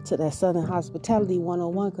to that southern hospitality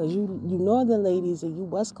 101, because you northern ladies and you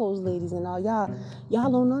west coast ladies and all y'all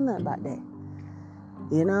don't know nothing about that.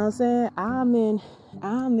 You know what I'm saying? Our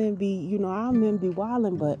men be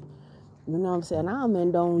wilding, but you know what I'm saying? Our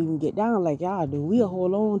men don't even get down like y'all do. We'll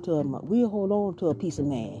hold on to a piece of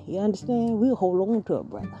man. You understand? We'll hold on to a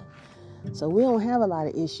brother. So we don't have a lot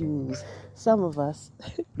of issues, some of us,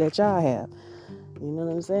 that y'all have. You know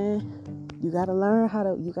what I'm saying? You gotta learn how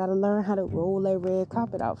to roll that red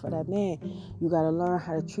carpet out for that man. You gotta learn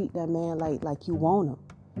how to treat that man like you want him.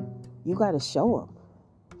 You gotta show him.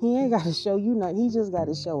 He ain't gotta show you nothing. He just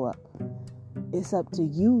gotta show up. It's up to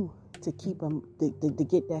you to keep them, to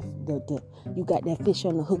get that, you got that fish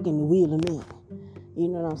on the hook and the wheel them in. You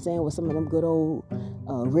know what I'm saying? With some of them good old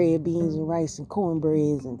red beans and rice and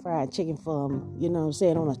cornbreads and fried chicken for them. You know what I'm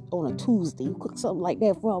saying? On a Tuesday. You cook something like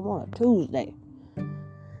that for them on a Tuesday.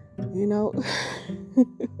 You know?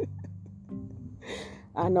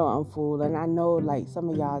 I know I'm full, and I know like some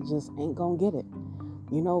of y'all just ain't gonna get it.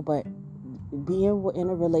 You know, but being in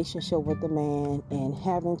a relationship with a man and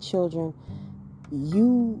having children,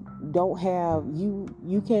 you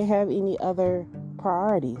can't have any other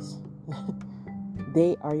priorities.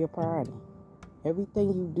 They are your priority.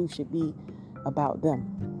 Everything you do should be about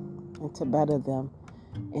them and to better them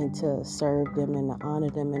and to serve them and to honor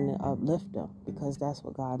them and to uplift them, because that's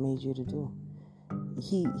what God made you to do.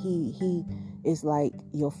 He is like,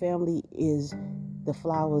 your family is the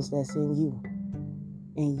flowers that's in you,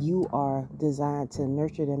 and you are designed to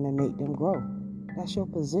nurture them and make them grow. That's your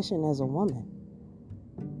position as a woman.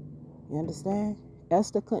 You understand?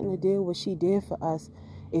 Esther couldn't have did what she did for us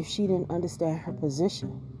if she didn't understand her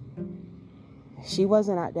position. She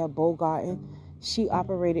wasn't out there bogarting. She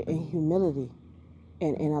operated in humility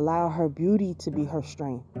and allowed her beauty to be her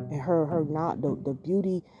strength, and her not the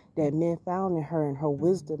beauty that men found in her, and her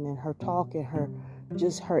wisdom and her talk and her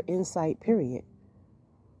just her insight, period.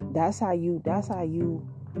 That's how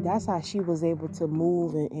she was able to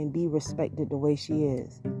move and be respected the way she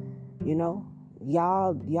is. You know,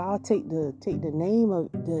 y'all take the name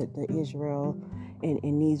of the Israel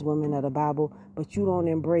and these women of the Bible, but you don't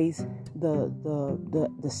embrace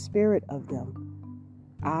the spirit of them.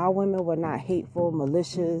 Our women were not hateful,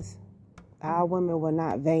 malicious. Our women were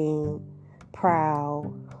not vain,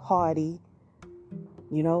 proud, haughty.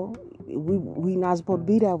 You know, we not supposed to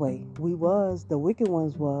be that way. We was, the wicked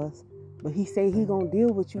ones was. But he said he gonna deal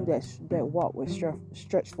with you that walk with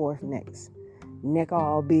stretched forth necks. Neck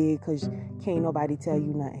all big because can't nobody tell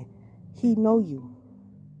you nothing. He know you.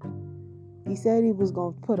 He said he was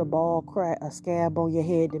going to put a scab on your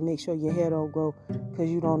head to make sure your hair don't grow because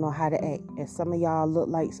you don't know how to act. And some of y'all look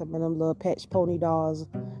like some of them little patch pony dolls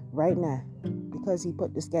right now because he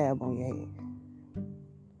put the scab on your head.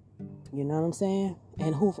 You know what I'm saying?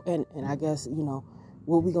 And I guess, you know,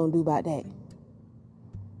 what we going to do about that?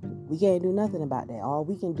 We can't do nothing about that. All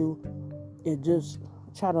we can do is just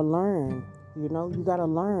try to learn. You know, you got to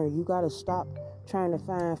learn. You got to stop trying to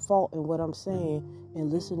find fault in what I'm saying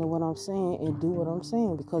and listen to what I'm saying and do what I'm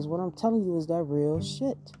saying, because what I'm telling you is that real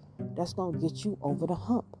shit. That's going to get you over the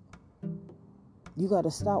hump. You got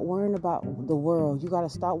to stop worrying about the world. You got to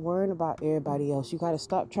stop worrying about everybody else. You got to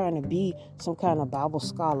stop trying to be some kind of Bible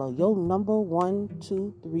scholar. Your number 1,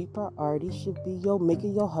 2, 3 priority should be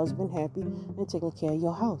making your husband happy and taking care of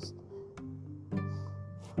your house.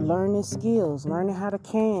 Learning skills, learning how to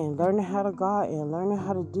can, learning how to garden, learning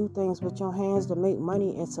how to do things with your hands to make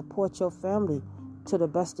money and support your family to the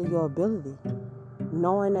best of your ability.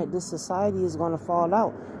 Knowing that this society is going to fall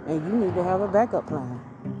out and you need to have a backup plan.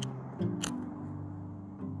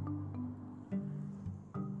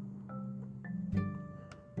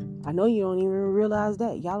 I know you don't even realize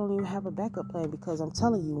that. Y'all don't even have a backup plan, because I'm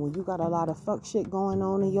telling you, when you got a lot of fuck shit going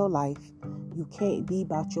on in your life, you can't be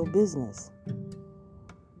about your business.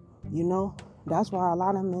 You know, that's why a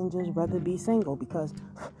lot of men just rather be single, because,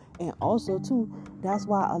 and also too, that's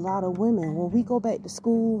why a lot of women, when we go back to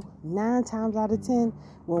school, 9 times out of 10,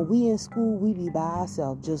 when we in school, we be by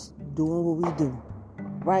ourselves, just doing what we do,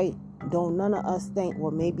 right? Don't none of us think,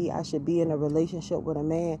 well, maybe I should be in a relationship with a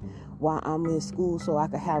man while I'm in school so I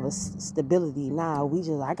could have a stability. Nah,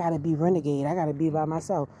 I gotta be renegade. I gotta be by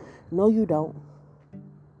myself. No, you don't.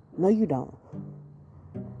 No, you don't.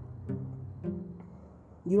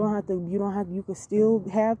 You can still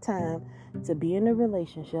have time to be in a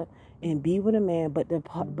relationship and be with a man, but the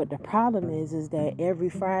problem is that every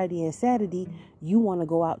Friday and Saturday you want to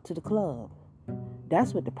go out to the club.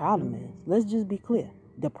 That's what the problem is. Let's just be clear.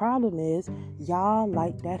 The problem is y'all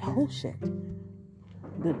like that whole shit.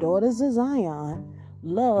 The daughters of Zion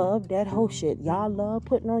love that whole shit. Y'all love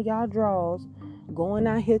putting on y'all drawers, going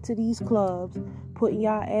out here to these clubs, putting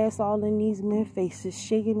y'all ass all in these men's faces,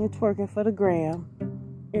 shaking and twerking for the gram,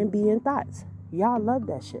 and being thoughts. Y'all love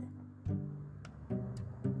that shit.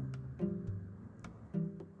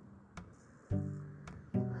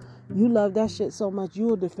 You love that shit so much,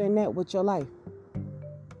 you'll defend that with your life.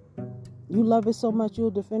 You love it so much, you'll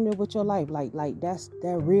defend it with your life. Like that's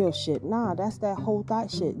that real shit. Nah, that's that whole thought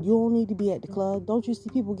shit. You don't need to be at the club. Don't you see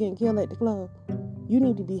people getting killed at the club? You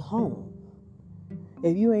need to be home.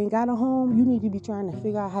 If you ain't got a home, you need to be trying to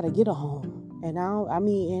figure out how to get a home. And I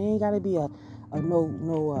mean, it ain't got to be a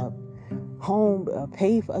home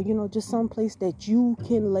paid for, just some place that you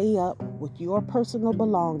can lay up with your personal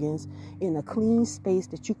belongings in a clean space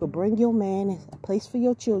that you could bring your man, a place for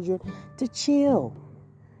your children to chill.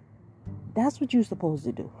 That's what you're supposed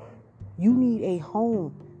to do. You need a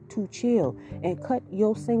home to chill, and cut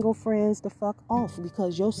your single friends the fuck off,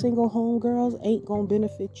 because your single homegirls ain't gonna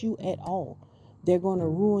benefit you at all. They're gonna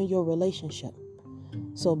ruin your relationship.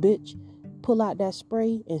 So bitch, pull out that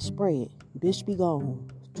spray and spray it. Bitch, be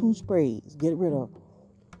gone. 2 sprays, get rid of.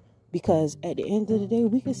 Because at the end of the day,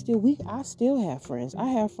 I still have friends. I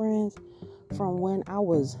have friends from when I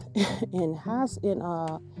was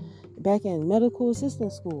back in medical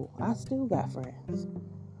assistant school. I still got friends.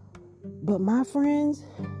 But my friends,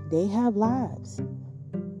 they have lives.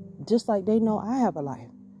 Just like they know I have a life.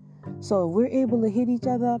 So if we're able to hit each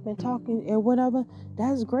other up and talk and whatever,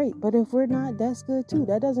 that's great. But if we're not, that's good too.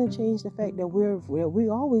 That doesn't change the fact that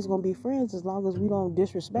we're always going to be friends as long as we don't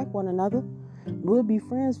disrespect one another. We'll be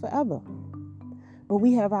friends forever. But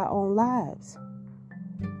we have our own lives.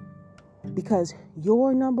 Because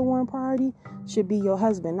your number one priority should be your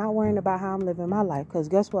husband, not worrying about how I'm living my life. Because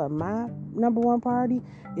guess what? My number one priority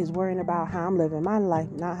is worrying about how I'm living my life,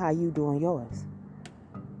 not how you doing yours.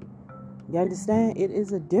 You understand? It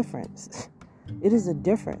is a difference. It is a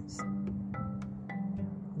difference.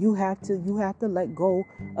 You have to let go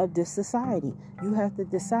of this society. You have to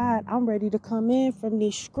decide, I'm ready to come in from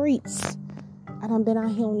these streets. I done been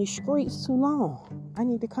out here on these streets too long. I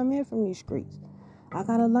need to come in from these streets. I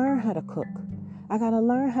gotta learn how to cook. I gotta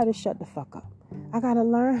learn how to shut the fuck up. I gotta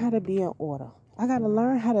learn how to be in order. I gotta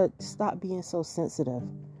learn how to stop being so sensitive.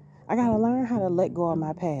 I gotta learn how to let go of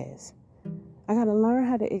my past. I gotta learn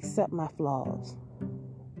how to accept my flaws.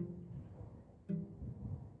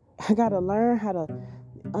 I gotta learn how to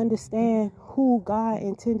understand who God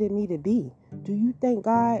intended me to be. Do you think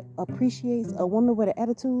God appreciates a woman with an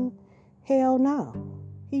attitude? Hell no.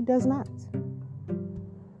 He does not.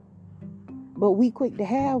 But we quick to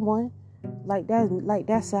have one like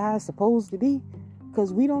that's how it's supposed to be,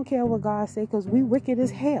 because we don't care what God say, because we wicked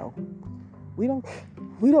as hell. We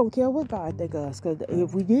don't care what God think of us, because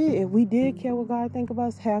if we did care what God think of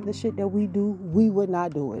us, half the shit that we do, we would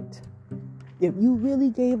not do it. If you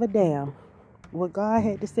really gave a damn what God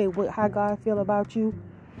had to say, how God feel about you,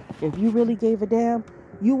 if you really gave a damn,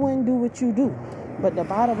 you wouldn't do what you do. But the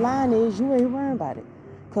bottom line is, you ain't worrying about it.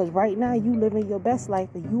 Because right now, you living your best life,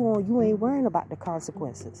 and you ain't worrying about the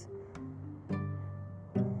consequences.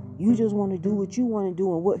 You just want to do what you want to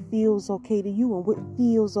do, and what feels okay to you, and what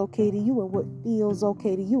feels okay to you, and what feels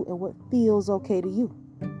okay to you, and what feels okay to you.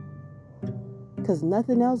 Because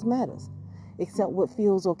nothing else matters except what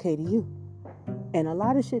feels okay to you. And a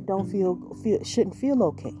lot of shit shouldn't feel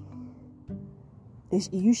okay.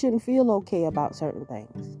 You shouldn't feel okay about certain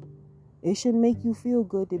things. It shouldn't make you feel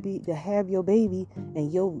good to have your baby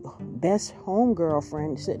and your best home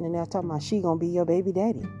girlfriend sitting in there talking about she gonna be your baby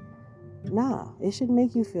daddy. Nah, it shouldn't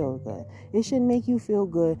make you feel good. It shouldn't make you feel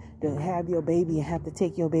good to have your baby and have to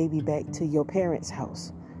take your baby back to your parents'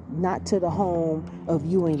 house, not to the home of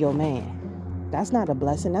you and your man. That's not a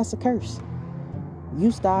blessing, that's a curse.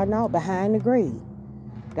 You starting out behind the grave.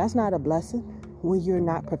 That's not a blessing when you're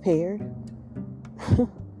not prepared.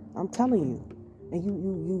 I'm telling you. And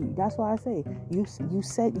you that's why I say, you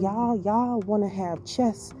said y'all want to have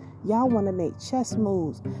chess. Y'all want to make chess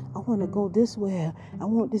moves. I want to go this way. I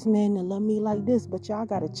want this man to love me like this. But y'all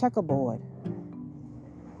got a checkerboard.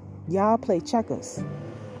 Y'all play checkers.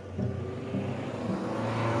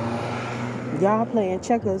 Y'all playing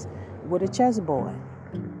checkers with a chessboard.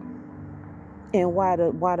 And while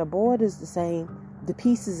the board is the same, the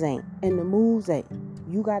pieces ain't, and the moves ain't.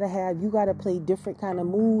 You gotta play different kind of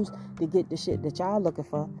moves to get the shit that y'all looking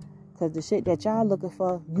for. Because the shit that y'all looking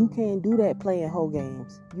for, you can't do that playing whole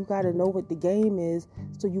games. You gotta know what the game is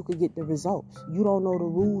so you can get the results. You don't know the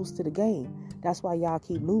rules to the game. That's why y'all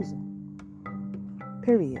keep losing.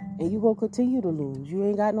 Period. And you gonna continue to lose. You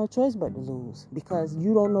ain't got no choice but to lose. Because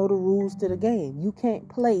you don't know the rules to the game. You can't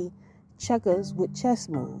play checkers with chess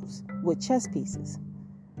moves, with chess pieces.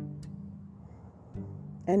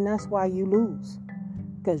 And that's why you lose.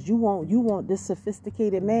 Because you want this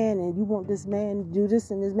sophisticated man, and you want this man to do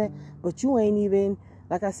this and this man, but you ain't even,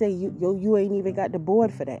 like I say, you ain't even got the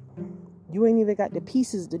board for that. You ain't even got the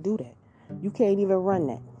pieces to do that. You can't even run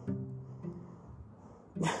that.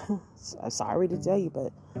 Sorry to tell you,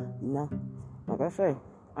 but like I say,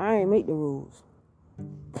 I ain't make the rules.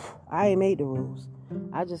 I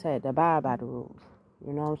just had to abide by the rules.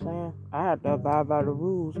 You know what I'm saying? I had to abide by the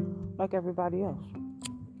rules like everybody else.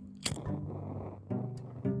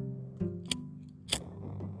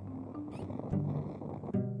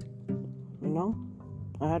 You know,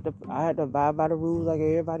 I had to abide by the rules like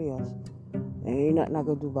everybody else. And ain't nothing I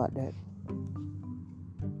could do about that.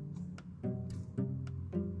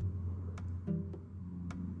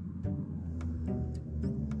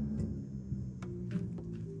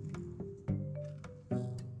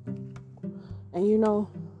 And you know,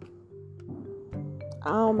 I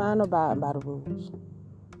don't mind abiding by the rules.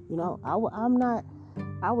 You know, I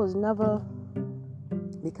was never,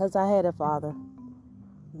 because I had a father,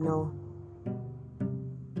 you know,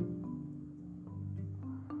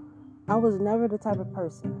 I was never the type of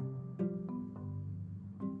person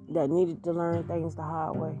that needed to learn things the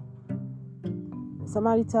hard way. If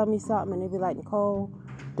somebody tell me something and they be like, Nicole,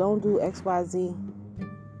 don't do X, Y, Z,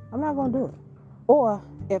 I'm not going to do it. Or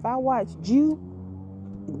if I watched you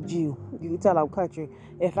can tell I'm country.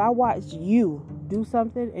 If I watched you do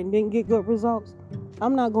something and didn't get good results,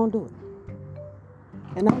 I'm not going to do it.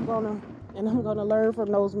 And I'm going to learn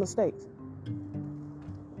from those mistakes.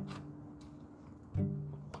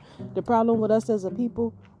 The problem with us as a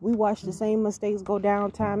people, we watch the same mistakes go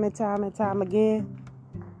down time and time and time again,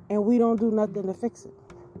 and we don't do nothing to fix it.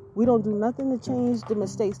 We don't do nothing to change the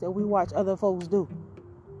mistakes that we watch other folks do.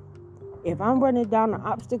 If I'm running down an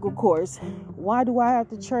obstacle course, why do I have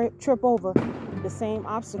to trip over the same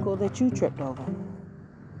obstacle that you tripped over?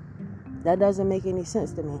 That doesn't make any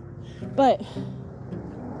sense to me. But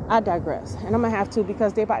I digress. And I'm going to have to,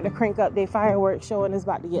 because they're about to crank up their fireworks show and it's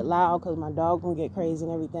about to get loud because my dog going to get crazy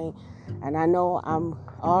and everything. And I know I'm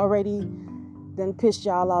already done pissed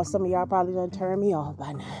y'all off. Some of y'all probably done turned me off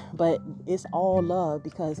by now. But it's all love,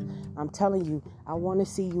 because I'm telling you, I want to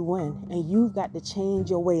see you win. And you've got to change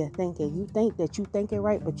your way of thinking. You think that you thinking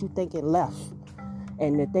right, but you thinking left.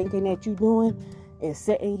 And the thinking that you're doing is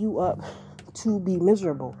setting you up to be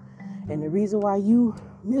miserable. And the reason why you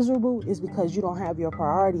miserable is because you don't have your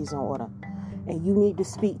priorities in order. And you need to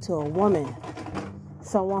speak to a woman,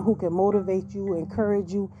 someone who can motivate you,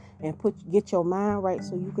 encourage you, and get your mind right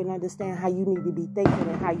so you can understand how you need to be thinking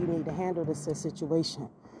and how you need to handle this situation.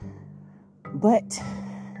 But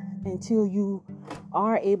until you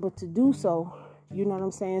are able to do so, you know what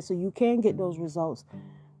I'm saying, so you can get those results,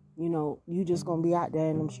 you know, you just going to be out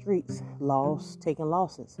there in them streets, lost, taking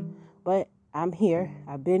losses. But I'm here.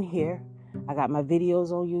 I've been here. I got my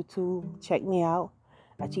videos on YouTube. Check me out.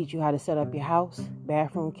 I teach you how to set up your house,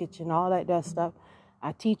 bathroom, kitchen, all that stuff.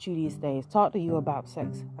 I teach you these things. Talk to you about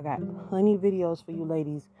sex. I got plenty of videos for you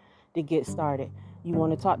ladies to get started. You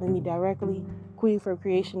want to talk to me directly?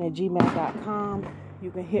 queenforcreation@gmail.com. You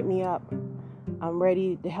can hit me up. I'm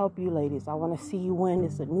ready to help you ladies. I want to see you win.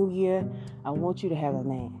 It's a new year. I want you to have a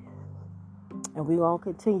man. And we're going to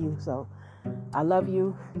continue. So I love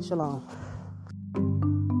you. Shalom.